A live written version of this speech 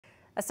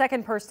A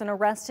second person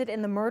arrested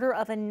in the murder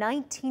of a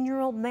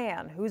 19-year-old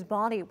man whose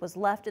body was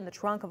left in the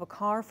trunk of a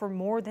car for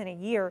more than a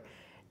year.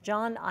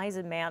 John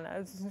Eisenmen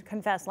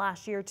confessed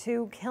last year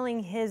to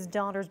killing his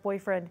daughter's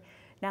boyfriend,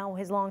 now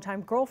his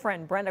longtime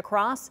girlfriend, Brenda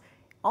Kross,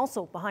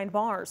 also behind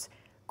bars.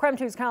 KREM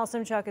 2's Kyle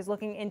Simchuk is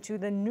looking into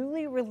the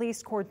newly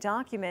released court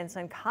documents.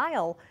 And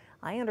Kyle,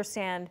 I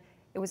understand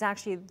it was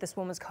actually this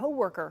woman's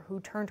co-worker who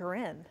turned her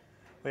in.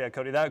 Well, yeah,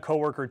 Cody, that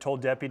co-worker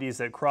told deputies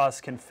that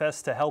Kross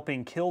confessed to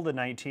helping kill the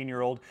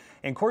 19-year-old,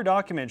 and court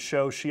documents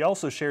show she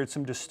also shared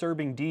some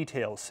disturbing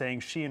details,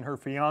 saying she and her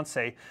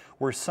fiancé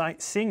were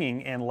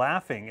singing and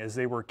laughing as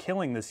they were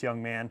killing this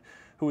young man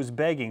who was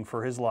begging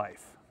for his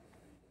life.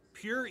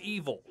 Pure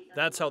evil.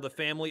 That's how the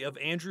family of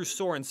Andrew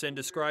Sorensen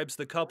describes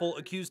the couple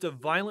accused of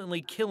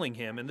violently killing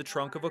him in the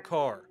trunk of a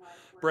car.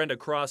 Brenda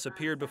Kross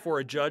appeared before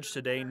a judge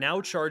today, now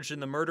charged in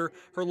the murder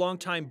her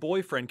longtime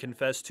boyfriend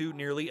confessed to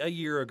nearly a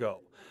year ago.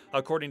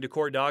 According to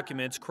court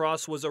documents,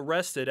 Kross was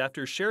arrested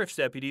after sheriff's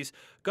deputies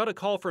got a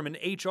call from an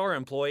HR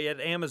employee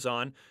at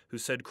Amazon who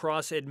said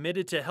Kross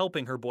admitted to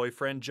helping her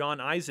boyfriend, John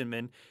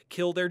Eisenmen,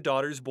 kill their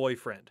daughter's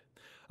boyfriend.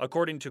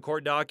 According to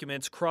court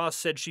documents, Kross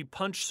said she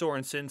punched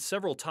Sorensen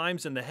several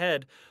times in the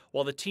head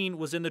while the teen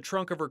was in the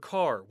trunk of her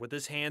car with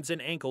his hands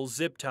and ankles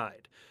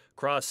zip-tied.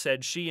 Kross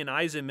said she and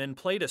Eisenmen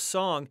played a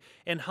song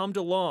and hummed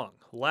along,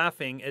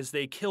 laughing as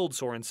they killed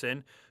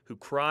Sorensen, who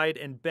cried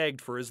and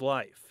begged for his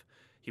life.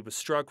 He was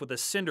struck with a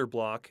cinder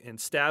block and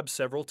stabbed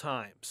several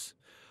times.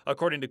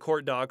 According to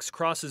court docs,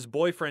 Kross's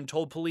boyfriend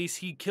told police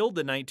he killed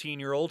the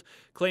 19-year-old,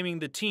 claiming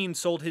the teen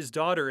sold his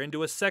daughter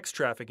into a sex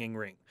trafficking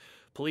ring.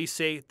 Police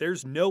say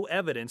there's no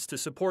evidence to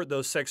support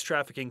those sex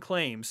trafficking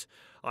claims.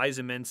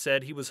 Eisenmen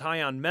said he was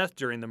high on meth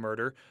during the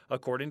murder,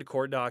 according to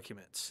court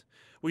documents.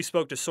 We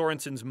spoke to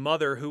Sorensen's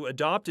mother, who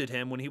adopted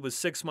him when he was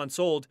 6 months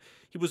old.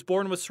 He was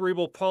born with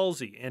cerebral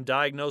palsy and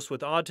diagnosed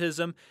with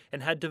autism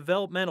and had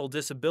developmental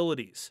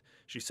disabilities.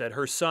 She said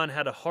her son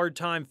had a hard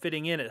time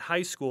fitting in at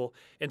high school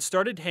and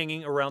started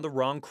hanging around the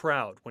wrong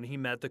crowd when he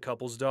met the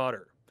couple's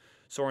daughter.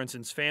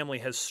 Sorensen's family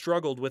has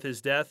struggled with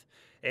his death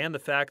and the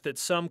fact that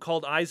some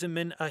called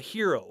Eisenmen a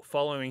hero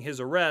following his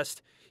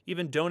arrest,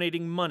 even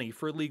donating money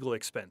for legal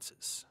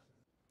expenses.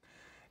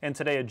 And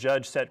today a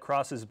judge set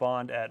Kross's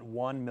bond at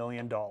 $1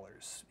 million.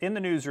 In the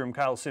newsroom,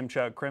 Kyle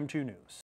Simchuk, KREM 2 News.